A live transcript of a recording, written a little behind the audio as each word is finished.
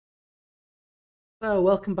So,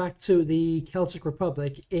 welcome back to the Celtic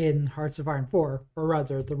Republic in Hearts of Iron 4, or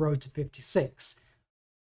rather, the Road to 56.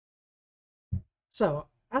 So,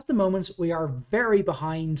 at the moment, we are very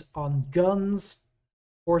behind on guns,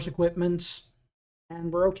 force equipment,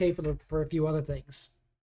 and we're okay for a few other things.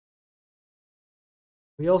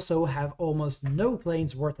 We also have almost no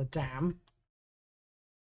planes worth a damn.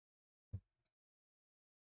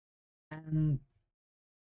 And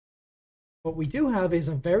what we do have is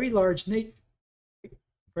a very large navy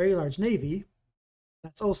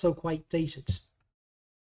that's also quite dated.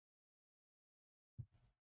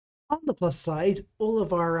 On the plus side, all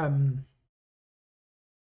of our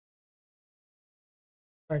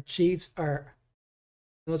chiefs, our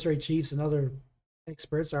military chiefs, and other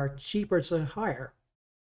experts are cheaper to hire.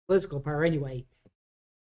 Political power, anyway.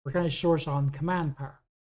 We're kind of short on command power.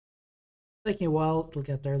 Taking a while, it'll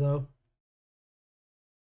get there though.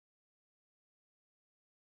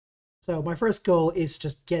 So my first goal is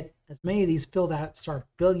just get as many of these filled out, start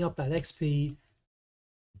building up that XP,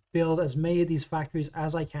 build as many of these factories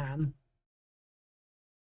as I can,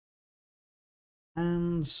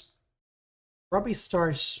 and probably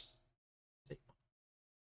start.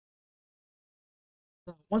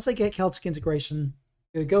 Once I get Celtic integration,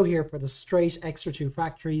 I'm gonna go here for the straight extra 2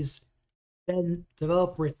 factories, then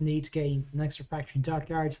develop Brittany to gain an extra factory in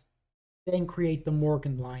Dockyard, then create the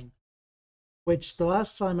Morgan line, which the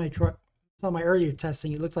last time I tried, saw my earlier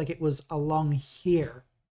testing, it looked like it was along here.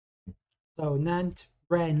 So Nantes,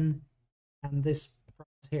 Rennes, and this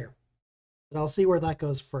province here. But I'll see where that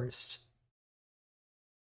goes first.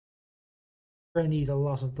 We're gonna need a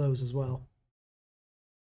lot of those as well.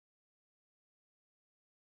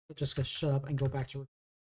 I'm just gonna shut up and go back to.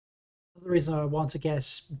 The reason I want to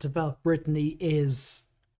develop Brittany is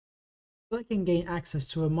so I can gain access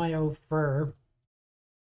to a Mayo for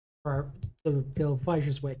to build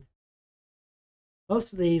fighters with.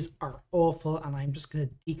 Most of these are awful, and I'm just going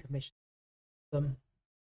to decommission them.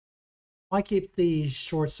 I keep the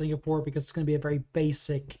short Singapore because it's going to be a very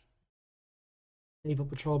basic naval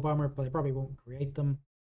patrol bomber, but I probably won't create them.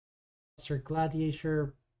 Monster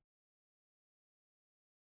Gladiator.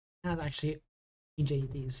 And actually change any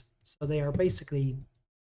of these, so they are basically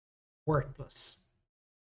worthless.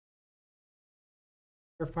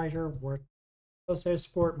 Fighter, worth. Air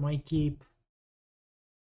support might keep.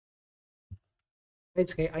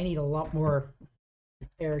 Basically, I need a lot more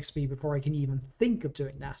air XP before I can even think of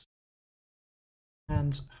doing that.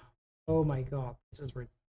 And oh my god, this is weird.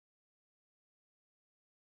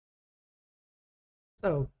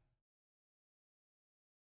 So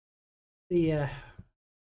the up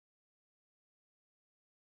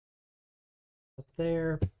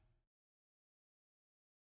there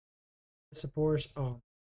support on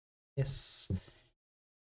this.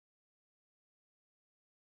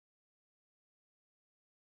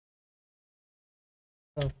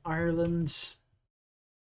 Of Ireland.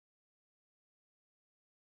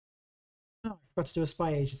 Oh, I forgot to do a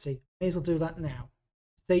spy agency. May as well do that now.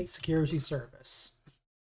 State Security Service.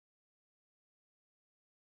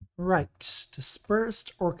 Right,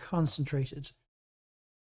 dispersed or concentrated.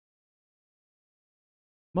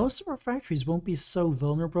 Most of our factories won't be so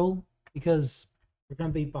vulnerable because they're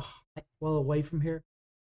going to be well away from here.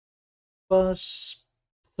 But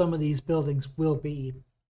some of these buildings will be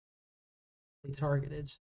targeted.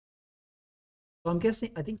 So I'm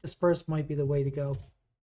guessing, I think dispersed might be the way to go.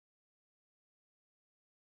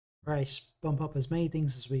 Right, bump up as many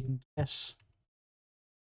things as we can get.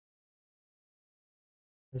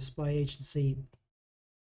 The spy agency.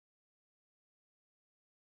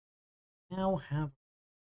 Now have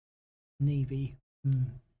Navy.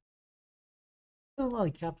 A lot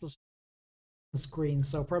of capitals on the screen,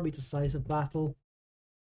 so probably decisive battle.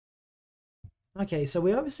 Okay, so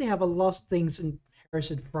we obviously have a lot of things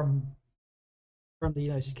inherited from the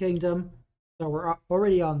United Kingdom. So we're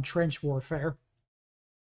already on trench warfare.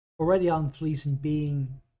 Already on fleet and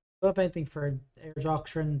being. Don't have anything for air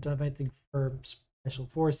doctrine, don't have anything for special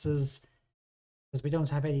forces. Because we don't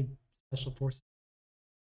have any special forces.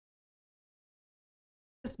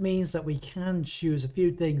 This means that we can choose a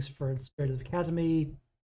few things for the Spirit of the Academy.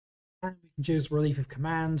 And we can choose Relief of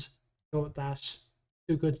Command. Go with that.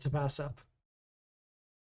 Too good to pass up.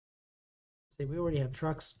 See, we already have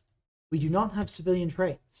trucks. We do not have civilian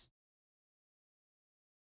trains.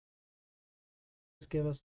 Let's give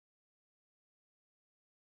us.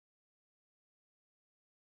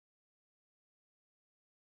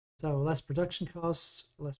 So less production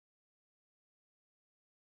costs, less.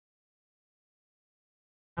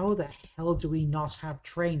 How the hell do we not have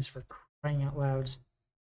trains, for crying out loud?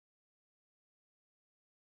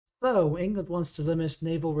 So England wants to limit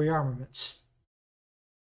naval rearmament.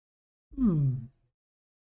 Hmm.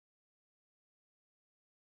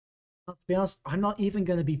 Let's be honest, I'm not even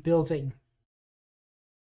going to be building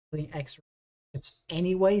extra ships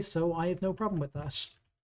anyway, so I have no problem with that.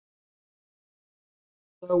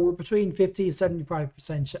 So we're between 50 and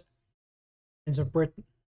 75% chance of Britain.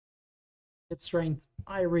 Ship strength,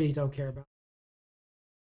 I really don't care about.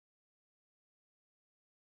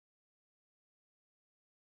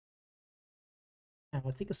 Yeah,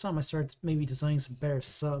 I think it's time I start maybe designing some better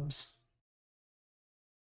subs.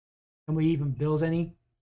 Can we even build any?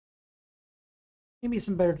 Maybe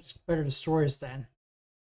some better destroyers then.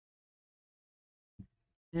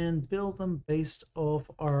 And build them based off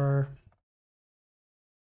our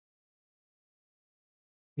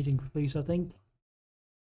meeting fleet, I think.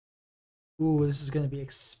 Ooh, this is going to be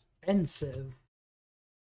expensive.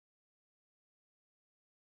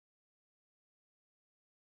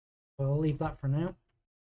 Well, I'll leave that for now.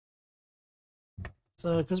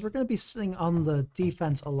 So, because we're going to be sitting on the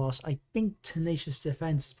defense a lot, I think tenacious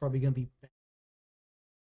defense is probably going to be better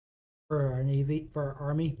for our navy, for our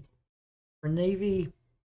army. For navy,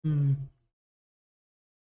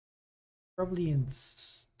 probably in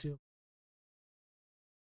steel.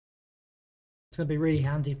 It's going to be really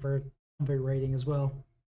handy for convoy raiding as well.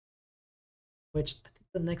 Which I think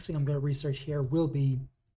the next thing I'm going to research here will be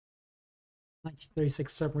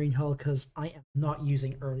 1936 submarine hull, because I am not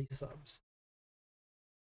using early subs.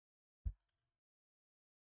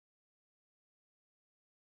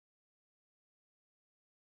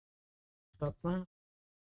 Got that.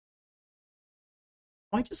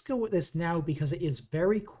 I might just go with this now because it is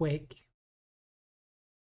very quick.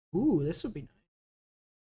 Ooh, this would be nice.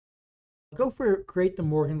 I'll go for create the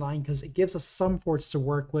Morgan line because it gives us some ports to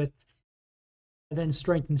work with, and then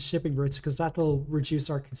strengthen shipping routes because that'll reduce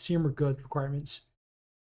our consumer good requirements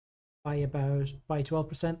by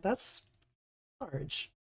 12%. That's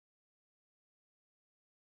large.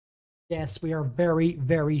 Yes, we are very,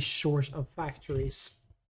 very short of factories.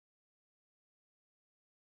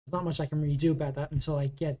 There's not much I can really do about that until I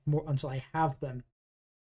get more, until I have them.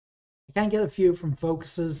 I can get a few from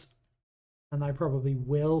focuses, and I probably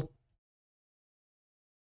will.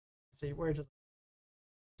 Let's see, where did I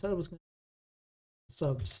said it was going to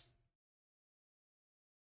subs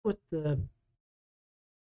with the.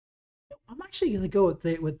 I'm actually going to go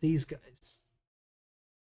with these guys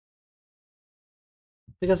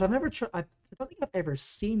because I've never tried. I don't think I've ever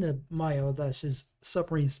seen a Mayo that is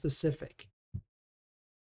submarine specific.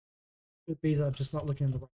 Could be that I'm just not looking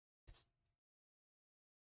in the right place.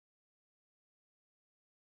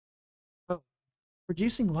 Oh,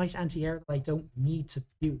 producing light anti-air that I don't need to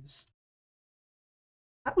use.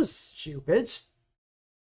 That was stupid.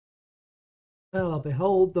 Well,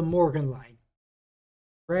 behold the Morgan line.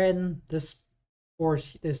 Ren, this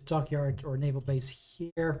port, this dockyard or naval base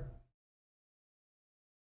here,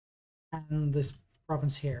 and this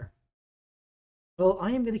province here. Well,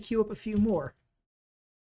 I am going to queue up a few more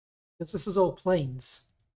because this is all plains.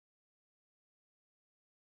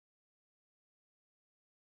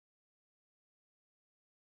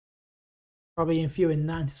 Probably a few in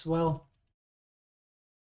Nantes as well.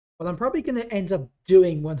 What I'm probably going to end up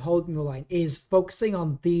doing when holding the line is focusing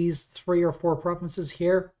on these 3 or 4 provinces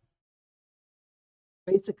here.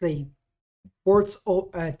 Basically, ports,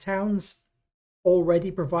 towns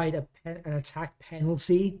already provide an attack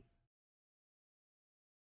penalty,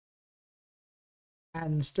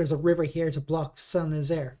 and there's a river here to block Sun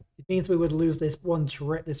is Air. It means we would lose this one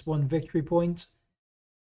victory point.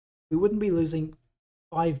 We wouldn't be losing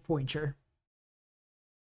 5-pointer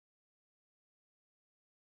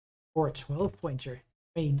or a 12-pointer.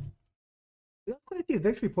 I mean, we got quite a few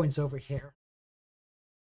victory points over here.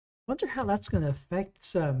 Wonder how that's going to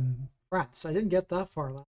affect France. I didn't get that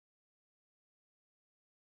far left.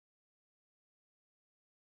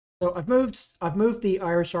 So I've moved the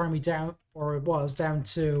Irish army down, or it was down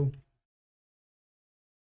to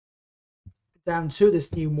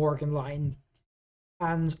this new Morgan line,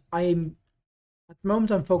 and at the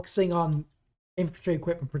moment I'm focusing on infantry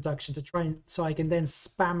equipment production to try and so I can then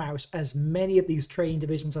spam out as many of these training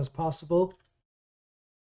divisions as possible,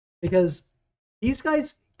 because these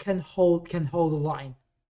guys can hold a line.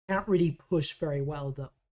 Can't really push very well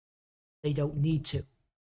though. They don't need to.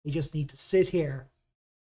 They just need to sit here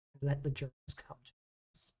and let the Germans come to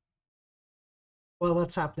us. While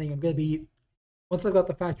that's happening, I'm going to be, once I've got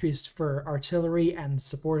the factories for artillery and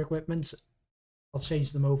support equipment, I'll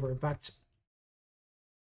change them over. In fact,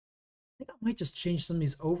 I think I might just change some of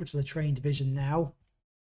these over to the training division now.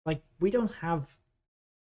 Like, we don't have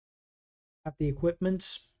the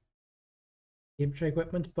equipment, the infantry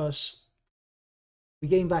equipment, but We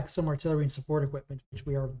gain back some artillery and support equipment, which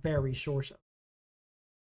we are very short of.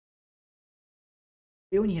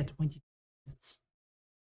 We only had 20 units.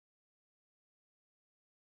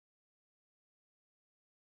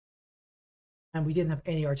 And we didn't have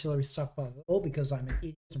any artillery stockpile at all because I'm an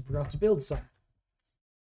idiot and forgot to build some.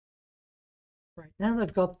 Right, now that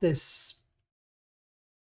I've got this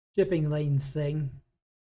shipping lanes thing,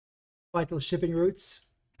 vital shipping routes,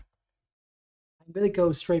 I'm going to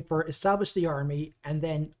go straight for establish the army and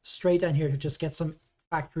then straight down here to just get some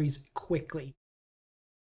factories quickly.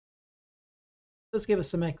 Just give us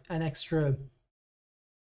some an extra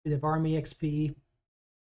bit of army XP.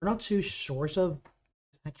 We're not too short of.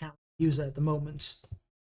 I can't use it at the moment.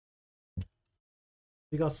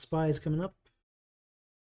 We got spies coming up.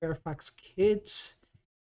 Fairfax Kid.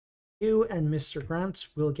 You and Mr. Grant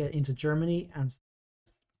will get into Germany and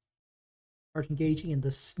start engaging in the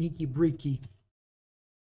sneaky breaky.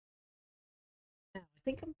 Now, I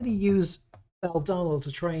think I'm going to use Baldonal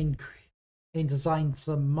to try and design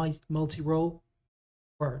some multi-role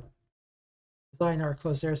or design our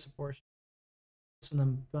close air support.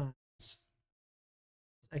 Some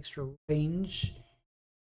extra range.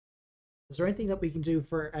 Is there anything that we can do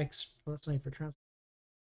for let's say for transport?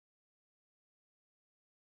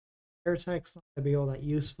 Air attacks not gonna be all that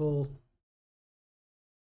useful.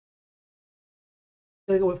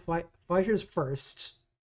 I'm gonna go with fighters first.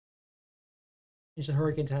 Use the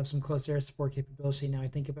Hurricane to have some close air support capability. Now I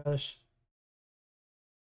think about it.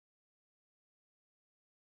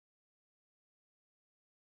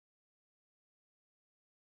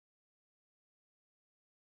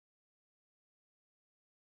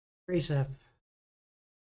 Great to have.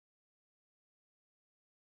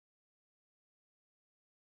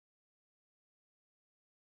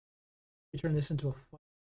 We turn this into a fight.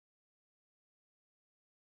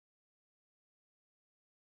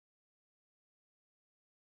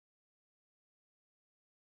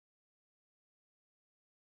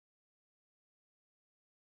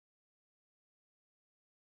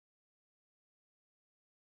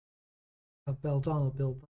 Of Baldonal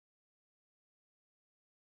build.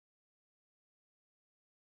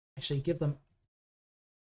 Actually, give them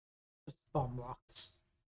just bomb locks.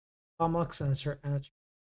 Bomb locks and a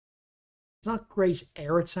it's not great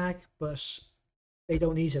air attack, but they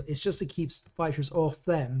don't need it. It's just it keeps the fighters off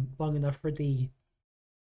them long enough for the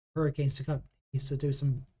Hurricanes to come. Needs to do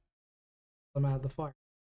some out of the fire.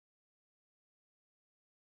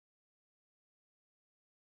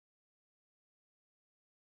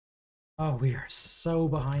 Oh, we are so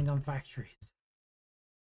behind on factories.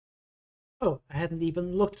 Oh, I hadn't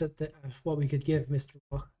even looked at what we could give Mr.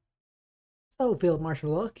 Locke. So, Field Marshal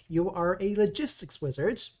Locke, you are a logistics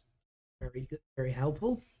wizard. Very good, very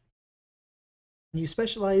helpful. And you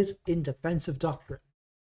specialize in defensive doctrine.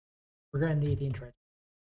 We're going to need the interest.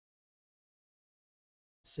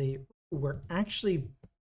 Let's see, we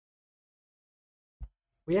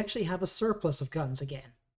actually have a surplus of guns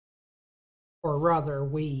again. Or rather,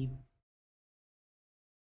 we're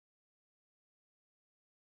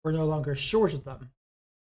no longer short of them.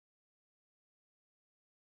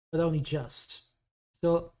 But only just.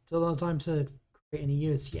 Still no time to create any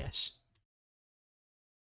units yet.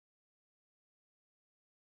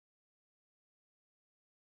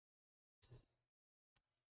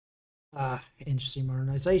 Industry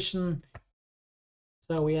modernization.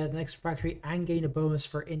 So we add an extra factory and gain a bonus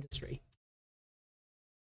for industry.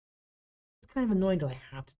 It's kind of annoying that I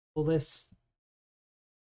have to do all this.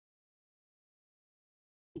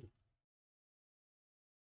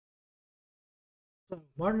 So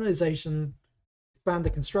modernization, expand the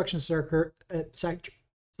construction sector,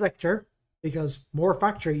 because more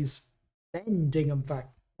factories, then Dingham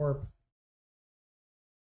or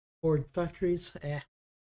factories. Where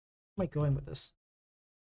am I going with this?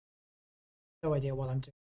 No idea what I'm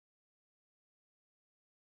doing.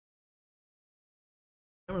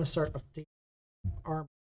 I'm going to start updating arm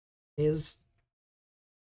is.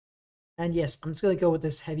 And yes, I'm just going to go with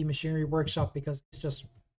this heavy machinery workshop because it's just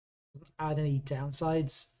doesn't add any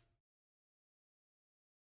downsides.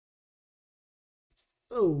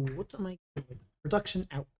 So what am I doing with production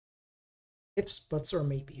out? Ifs, buts, or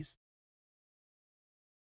maybes.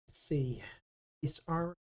 Let's see. East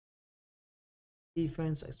armor,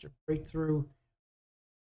 defense, extra breakthrough.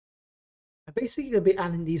 I'm basically going to be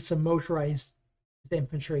adding these some motorized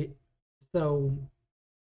infantry, so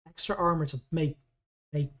extra armor to make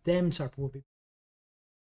them tougher will be.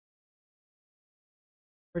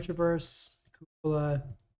 Retroverse, cupola,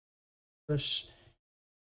 push.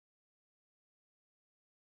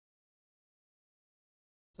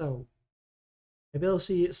 So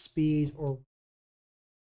ability, speed, or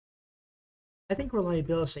I think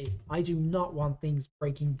reliability. I do not want things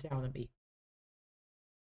breaking down on me.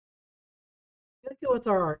 I'm gonna go with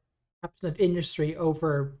our captain of industry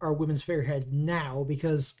over our women's figurehead now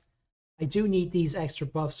because I do need these extra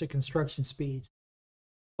buffs to construction speed.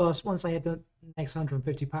 But once I hit the next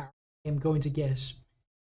 150 power, I'm going to get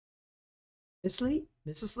Miss Lee?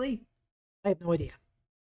 Mrs. Lee? I have no idea.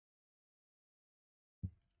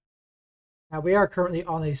 Now we are currently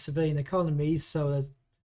on a civilian economy, so that's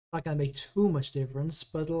not going to make too much difference,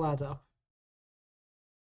 but it'll add up.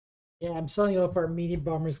 Yeah, I'm selling off our medium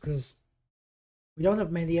bombers because we don't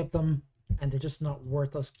have many of them, and they're just not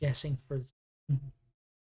worth us getting for.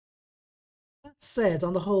 That said,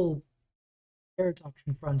 on the whole air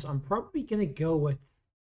adoption front, I'm probably going to go with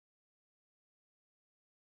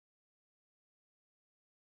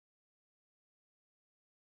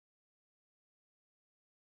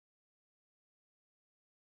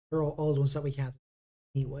all old ones that we can't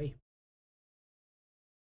anyway.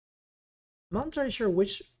 I'm not entirely sure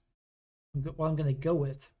which what I'm going to go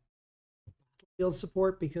with. Battlefield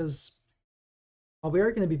support because we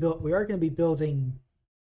are going to be building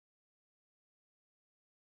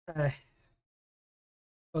uh,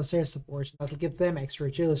 air support. That'll give them extra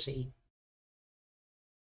agility,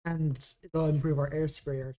 and it'll improve our air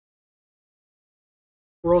superiority.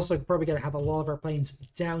 We're also probably going to have a lot of our planes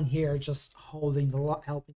down here, just holding the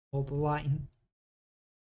helping hold the line.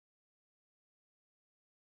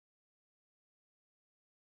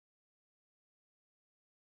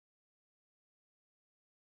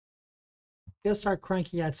 Gonna start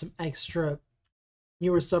cranking out some extra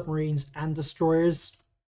newer submarines and destroyers.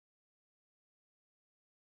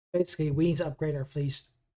 Basically, we need to upgrade our fleet.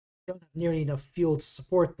 We don't have nearly enough fuel to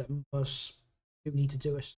support them, but we need to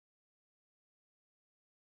do it.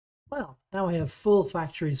 Well, now I have full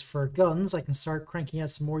factories for guns, I can start cranking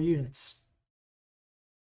out some more units.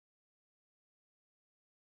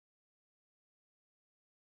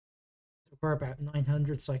 We're about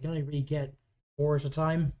 900, so I can only really get 4 at a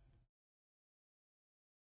time.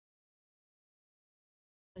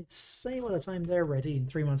 I'd say by the time they're ready, in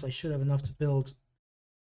 3 months, I should have enough to build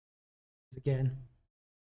again.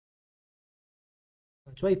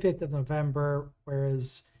 25th of November,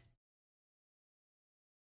 whereas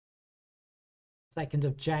 2nd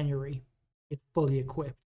of January, it's fully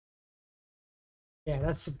equipped. Yeah,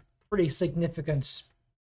 that's a pretty significant.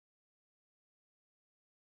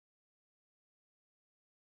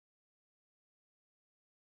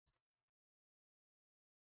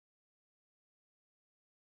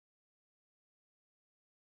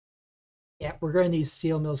 Yeah, we're going to need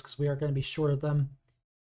steel mills because we are going to be short of them.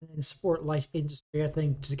 And support light industry, I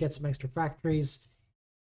think, to get some extra factories.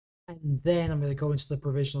 And then I'm going to go into the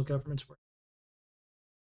provisional government work.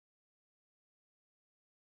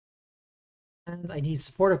 And I need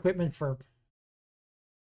support equipment for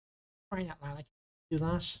crying out loud. I can do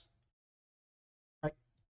that. Right,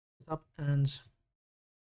 up and it's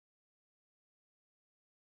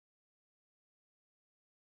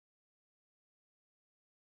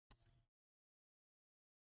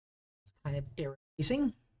kind of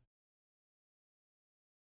irritating.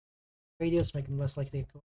 Radius make them less likely to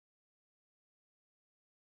go.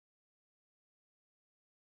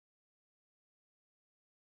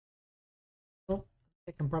 Oh,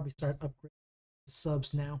 I can probably start upgrading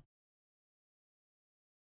subs now.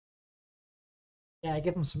 Yeah, I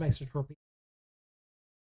give them some extra torpedoes.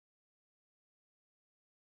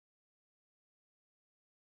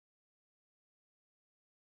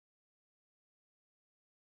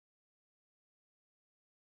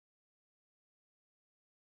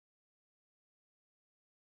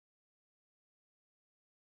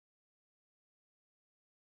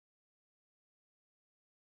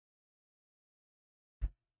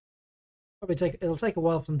 It'll take a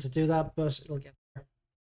while for them to do that, but it'll get there.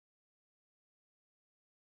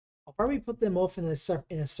 I'll probably put them off in a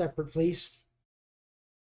separate fleet.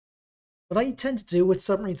 What I tend to do with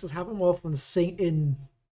submarines is have them off in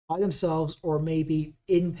by themselves or maybe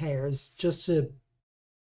in pairs, just to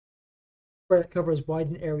cover as wide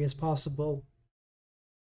an area as possible,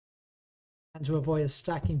 and to avoid a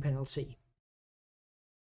stacking penalty.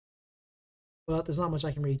 But there's not much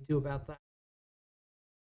I can really do about that.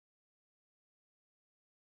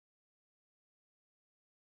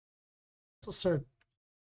 Also, start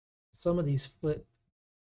some of these flip.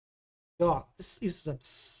 God, this uses up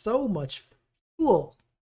so much fuel.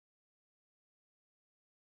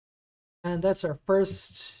 And that's our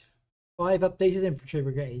first 5 updated infantry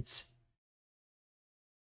brigades.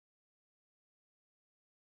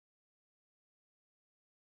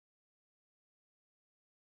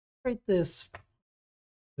 Create this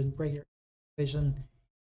with regular division.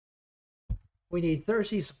 We need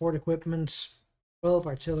 30 support equipment, 12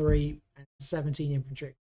 artillery, and 17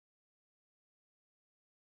 infantry.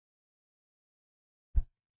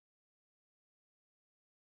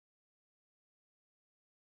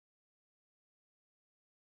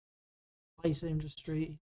 Light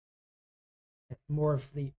industry. Get more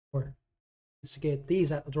of the or to get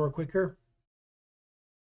these out the door quicker.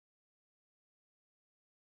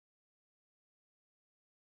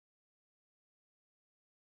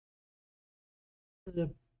 The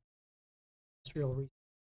industrial.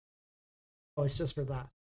 Oh, it's just for that.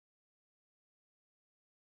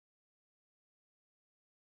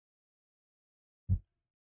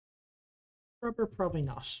 Rubber, probably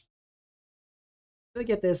not. I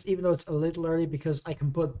get this, even though it's a little early, because I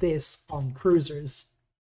can put this on cruisers.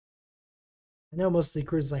 I know most of the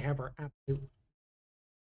cruisers I have are absolutely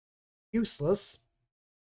useless,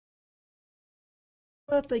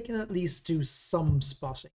 but they can at least do some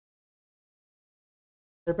spotting.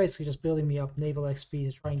 They're basically just building me up naval XP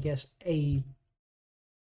to try and get a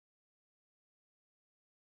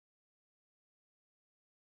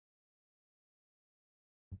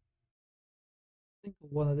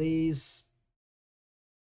one of these.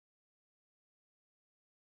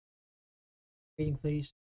 Waiting,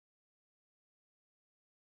 please.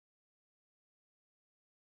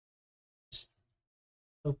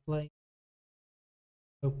 No plane.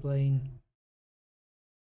 No plane.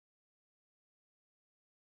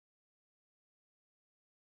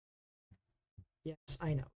 Yes,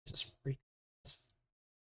 I know. Just freak.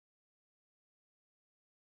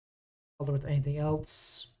 Although with anything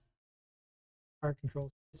else, our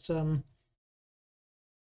control system.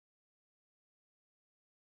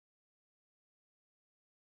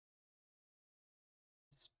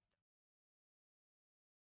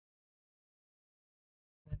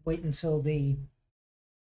 Wait until the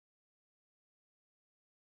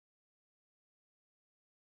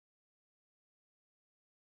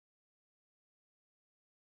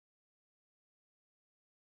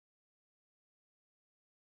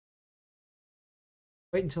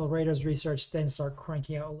Radar's research, then start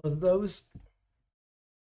cranking out a lot of those.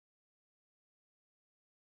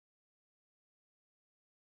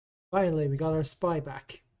 Finally, we got our spy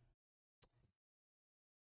back.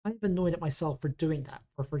 I'm annoyed at myself for doing that,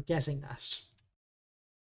 for forgetting that.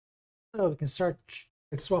 So we can start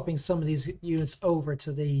swapping some of these units over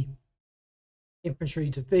to the infantry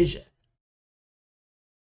division.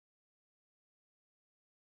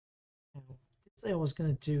 Now, did say I was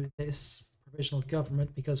going to do this provisional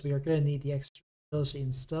government because we are going to need the extra ability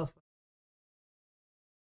and stuff.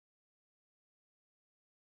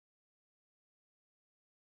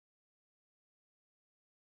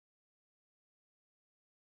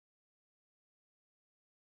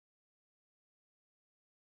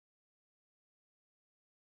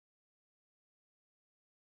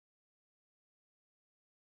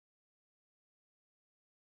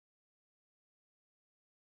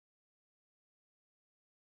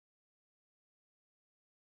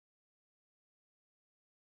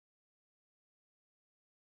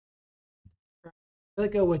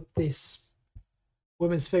 Let's go with this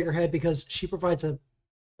women's figurehead because she provides a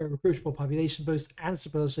recruitable population boost and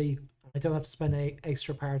stability. I don't have to spend any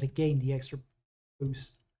extra power to gain the extra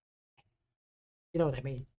boost. You know what I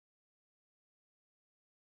mean.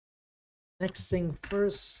 Next thing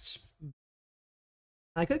first,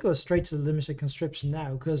 I could go straight to the limited conscription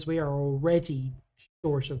now because we are already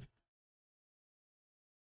short of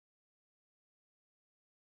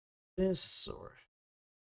this or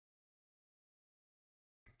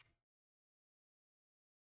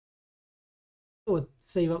would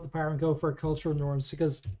save up the power and go for cultural norms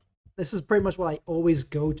because this is pretty much what I always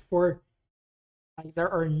go for. Like, there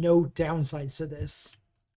are no downsides to this.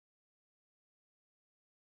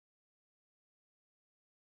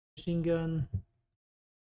 Machine gun.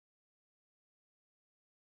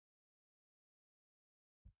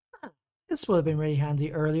 This would have been really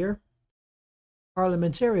handy earlier.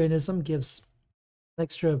 Parliamentarianism gives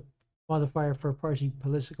extra modifier for party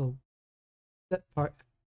political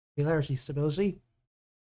popularity stability,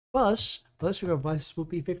 but political advice will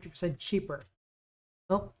be 50% cheaper.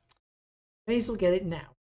 Well, may as well get it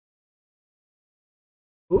now.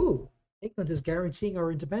 Ooh, England is guaranteeing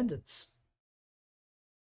our independence.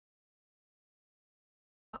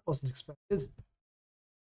 That wasn't expected.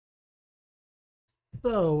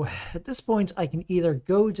 So, at this point, I can either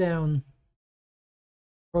go down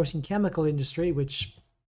protein chemical industry, which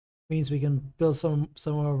means we can build some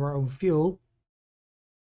of our own fuel.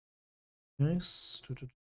 Nice.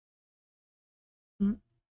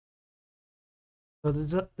 So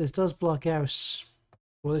this does block out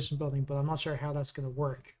coalition building, but I'm not sure how that's going to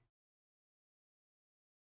work.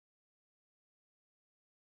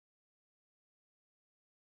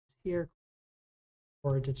 here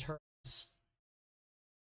or deterrence.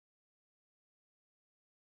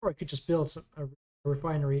 Or I could just build a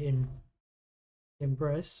refinery in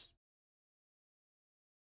Brest.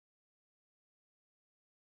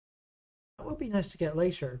 That would be nice to get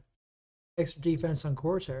later. Extra defense on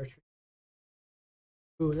core territory.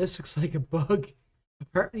 Ooh, this looks like a bug.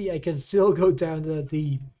 Apparently, I can still go down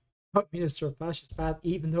the communist or fascist path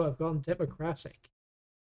even though I've gone democratic.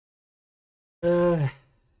 There's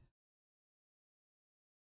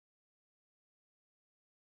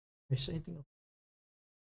anything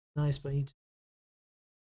nice, but I need to...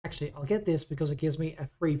 Actually, I'll get this because it gives me a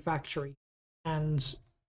free factory. And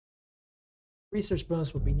research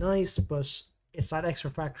bonus would be nice, but it's that extra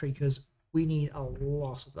factory because we need a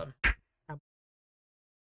lot of them.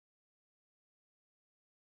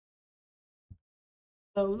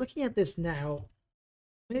 So looking at this now,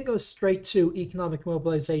 I'm going to go straight to economic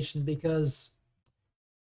mobilization because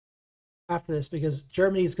after this, because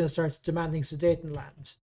Germany is going to start demanding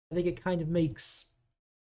Sudetenland. I think it kind of makes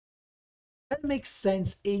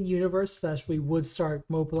sense in universe that we would start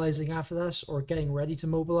mobilizing after that, or getting ready to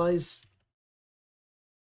mobilize.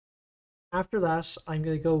 After that, I'm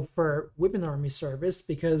going to go for women army service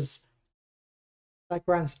because that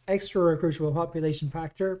grants extra recruitable population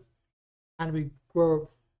factor, and we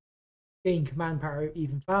gain command power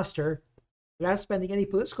even faster without spending any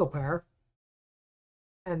political power.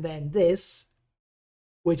 And then this,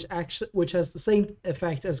 which has the same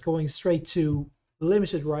effect as going straight to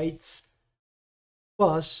limited rights,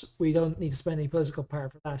 but we don't need to spend any political power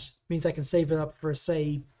for that. It means I can save it up for,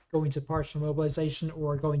 say, going to partial mobilization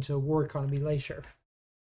or going to war economy later.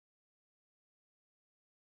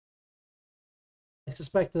 I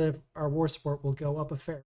suspect that our war support will go up a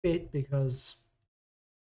fair bit because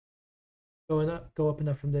go up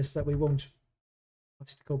enough from this that we won't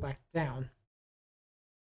want it to go back down.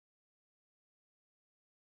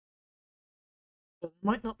 So there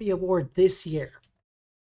might not be a war this year.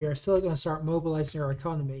 We are still going to start mobilizing our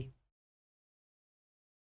economy.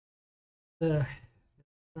 Started.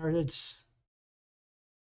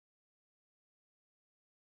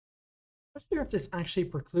 I'm not sure if this actually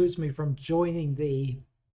precludes me from joining the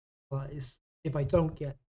allies if I don't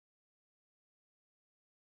get.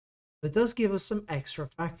 But it does give us some extra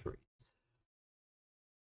factories.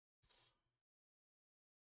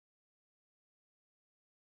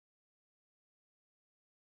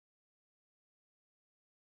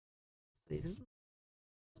 It isn't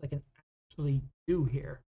what I can actually do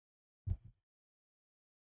here.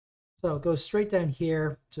 So go straight down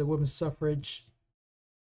here to women's suffrage,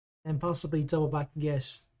 and possibly double back and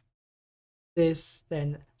get this,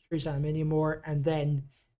 then treat aluminium ore, and then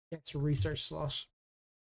get to research slot.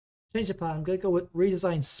 Change the plan. I'm going to go with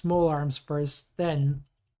redesign small arms first, then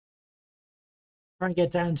try and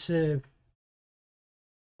get down to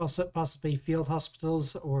possibly field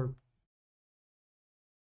hospitals or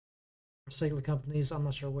cycle companies. I'm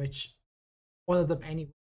not sure which. One of them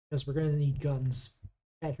anyway, because we're going to need guns.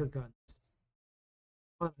 Better guns.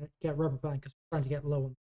 I'm going to get rubber band because we're trying to get low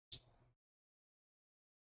on.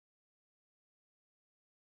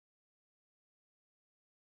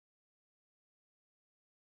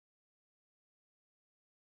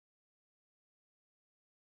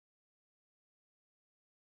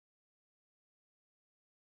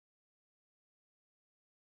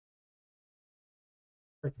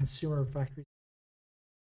 For consumer factories.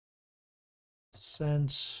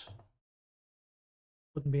 Cent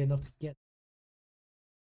wouldn't be enough to get.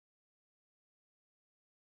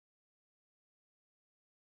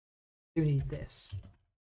 Do need this.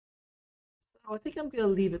 So I think I'm gonna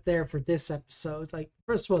leave it there for this episode. Like the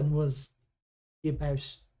first one was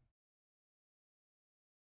about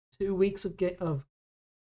 2 weeks of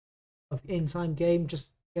in-time game,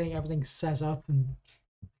 just getting everything set up and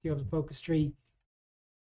you have the focus tree.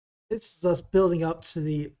 This is us building up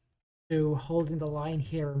to holding the line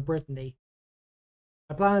here in Brittany.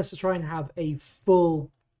 My plan is to try and have a full.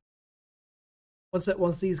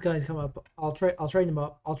 Once these guys come up, I'll train them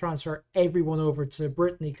up. I'll transfer everyone over to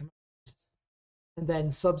Brittany, and then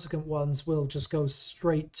subsequent ones will just go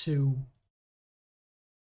straight to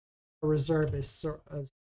a reservist.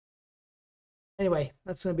 Anyway,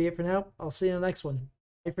 that's gonna be it for now. I'll see you in the next one.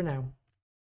 Bye for now.